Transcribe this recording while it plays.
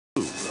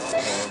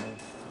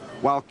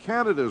while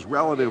Canada's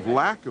relative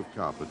lack of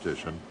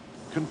competition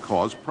can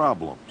cause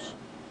problems.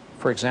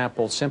 For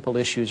example, simple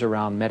issues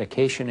around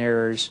medication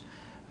errors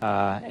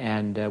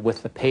and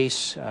with the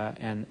pace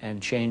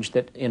and change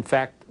that, in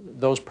fact,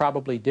 those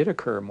probably did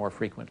occur more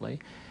frequently.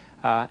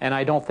 And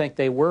I don't think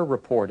they were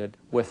reported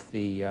with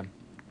the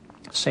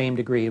same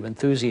degree of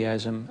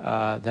enthusiasm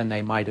than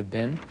they might have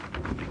been.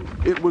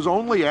 It was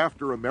only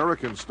after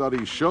American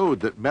studies showed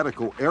that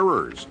medical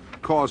errors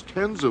caused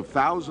tens of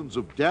thousands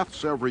of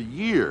deaths every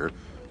year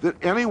that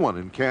anyone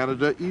in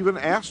Canada even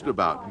asked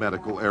about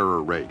medical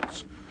error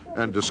rates,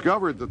 and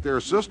discovered that their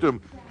system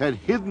had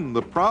hidden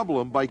the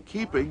problem by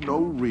keeping no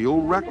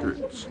real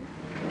records.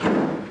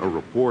 A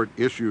report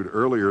issued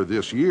earlier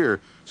this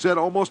year said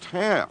almost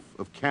half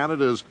of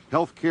Canada's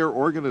healthcare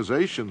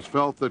organizations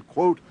felt that,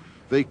 quote,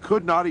 they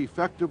could not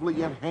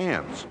effectively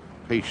enhance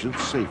patient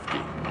safety.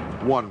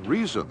 One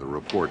reason, the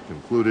report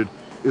concluded,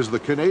 is the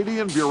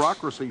Canadian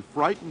bureaucracy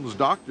frightens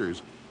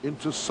doctors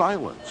into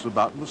silence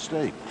about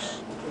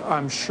mistakes.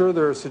 I'm sure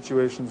there are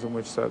situations in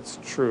which that's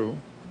true.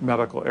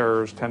 Medical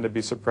errors tend to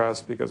be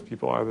suppressed because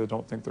people either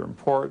don't think they're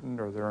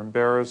important, or they're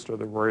embarrassed, or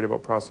they're worried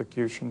about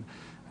prosecution.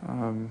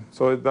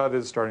 So that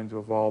is starting to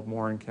evolve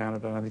more in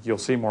Canada, and I think you'll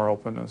see more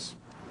openness.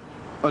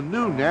 A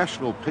new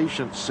National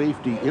Patient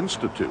Safety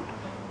Institute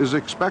is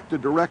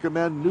expected to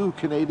recommend new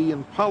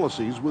Canadian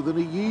policies within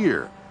a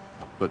year.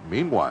 But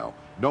meanwhile,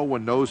 no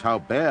one knows how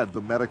bad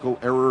the medical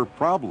error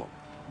problem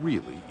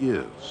really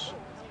is.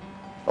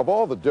 Of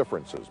all the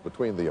differences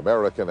between the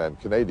American and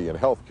Canadian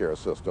healthcare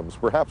systems,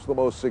 perhaps the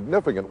most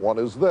significant one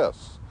is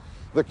this.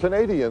 The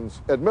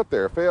Canadians admit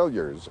their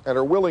failures and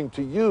are willing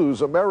to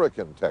use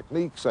American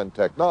techniques and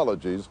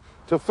technologies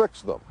to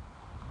fix them.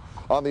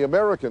 On the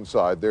American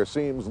side, there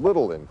seems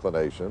little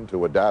inclination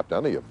to adapt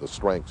any of the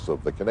strengths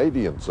of the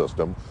Canadian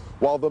system,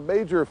 while the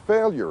major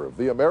failure of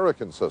the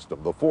American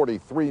system, the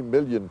 43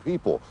 million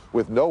people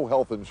with no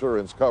health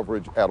insurance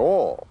coverage at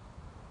all,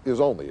 is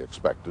only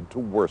expected to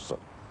worsen.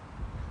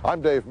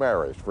 I'm Dave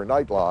Marish for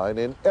Nightline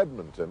in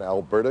Edmonton,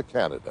 Alberta,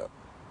 Canada.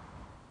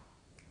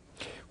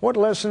 What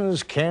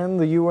lessons can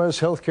the U.S.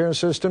 healthcare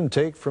system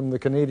take from the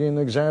Canadian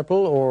example,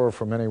 or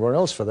from anywhere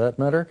else for that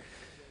matter?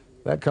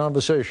 That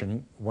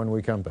conversation when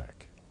we come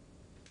back.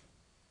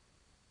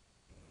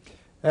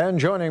 And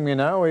joining me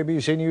now,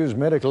 ABC News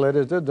medical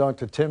editor,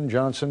 Dr. Tim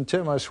Johnson.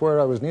 Tim, I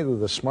swear I was neither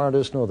the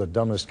smartest nor the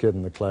dumbest kid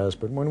in the class,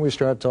 but when we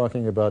start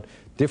talking about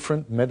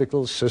different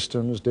medical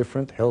systems,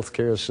 different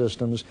healthcare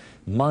systems,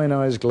 mine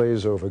eyes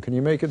glaze over. Can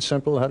you make it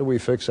simple? How do we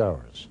fix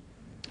ours?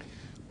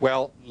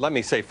 Well, let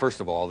me say, first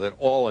of all, that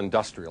all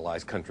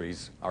industrialized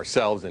countries,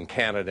 ourselves and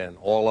Canada and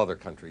all other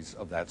countries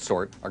of that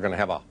sort, are going to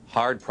have a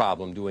hard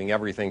problem doing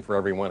everything for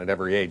everyone at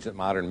every age that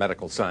modern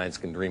medical science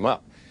can dream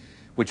up,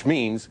 which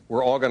means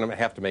we're all going to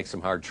have to make some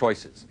hard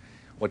choices.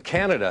 What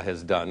Canada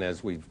has done,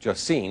 as we've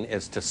just seen,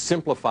 is to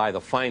simplify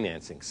the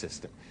financing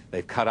system.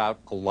 They've cut out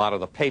a lot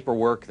of the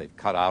paperwork, they've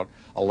cut out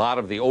a lot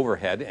of the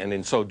overhead, and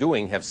in so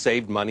doing have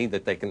saved money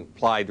that they can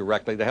apply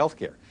directly to health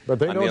care. But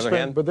they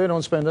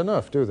don't spend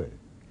enough, do they?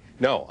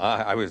 No,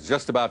 I was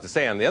just about to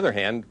say, on the other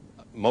hand,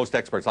 most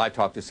experts I've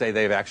talked to say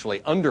they've actually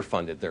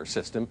underfunded their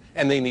system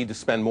and they need to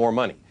spend more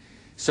money.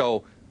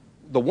 So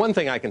the one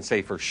thing I can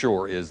say for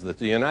sure is that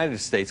the United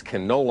States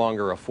can no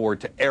longer afford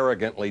to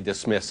arrogantly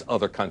dismiss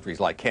other countries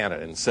like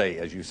Canada and say,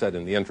 as you said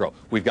in the intro,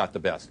 we've got the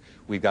best.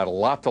 We've got a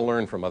lot to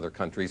learn from other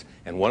countries,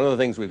 and one of the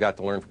things we've got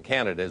to learn from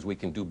Canada is we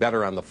can do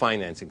better on the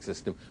financing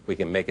system. We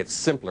can make it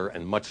simpler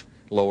and much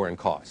lower in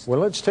cost. Well,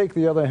 let's take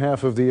the other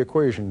half of the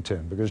equation,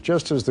 Tim, because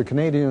just as the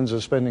Canadians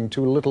are spending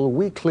too little,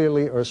 we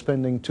clearly are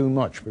spending too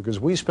much, because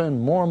we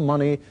spend more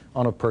money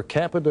on a per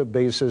capita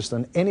basis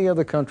than any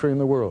other country in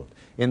the world.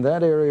 In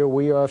that area,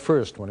 we are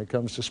first when it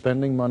comes to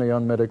spending money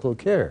on medical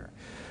care.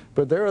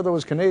 But there are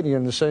those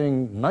Canadians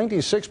saying,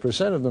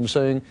 96% of them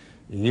saying,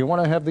 you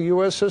want to have the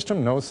U.S.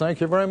 system? No,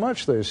 thank you very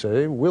much, they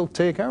say. We'll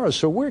take ours.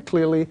 So we're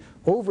clearly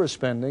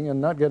overspending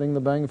and not getting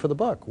the bang for the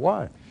buck.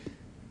 Why?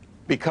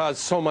 Because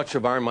so much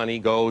of our money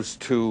goes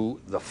to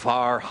the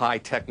far high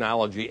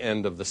technology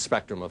end of the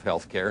spectrum of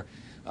healthcare,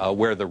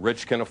 where the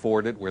rich can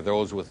afford it, where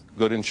those with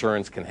good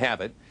insurance can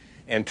have it,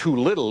 and too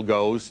little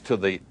goes to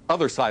the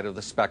other side of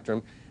the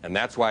spectrum, and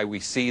that's why we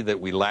see that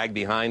we lag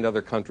behind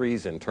other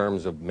countries in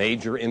terms of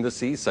major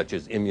indices such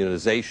as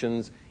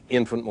immunizations,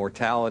 infant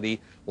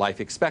mortality, life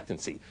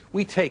expectancy.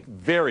 We take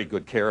very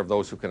good care of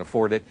those who can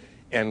afford it,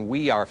 and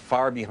we are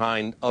far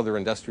behind other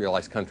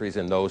industrialized countries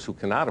and those who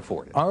cannot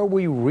afford it. Are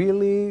we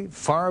really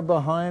far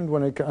behind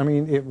when it, I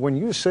mean, when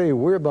you say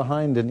we're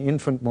behind in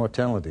infant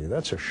mortality,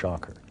 that's a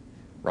shocker.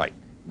 Right.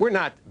 We're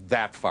not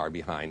that far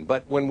behind,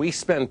 but when we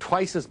spend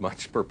twice as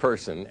much per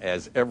person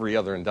as every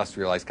other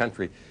industrialized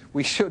country,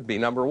 we should be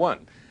number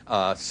one.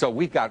 So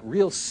we've got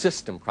real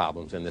system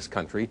problems in this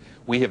country.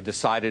 We have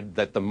decided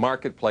that the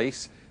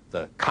marketplace,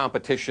 the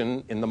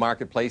competition in the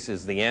marketplace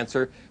is the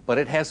answer, but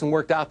it hasn't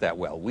worked out that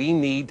well. We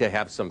need to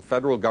have some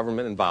federal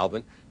government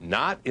involvement,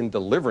 not in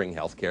delivering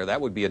health care, that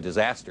would be a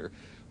disaster,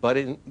 but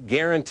in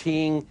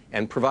guaranteeing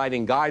and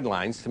providing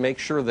guidelines to make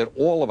sure that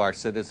all of our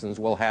citizens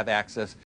will have access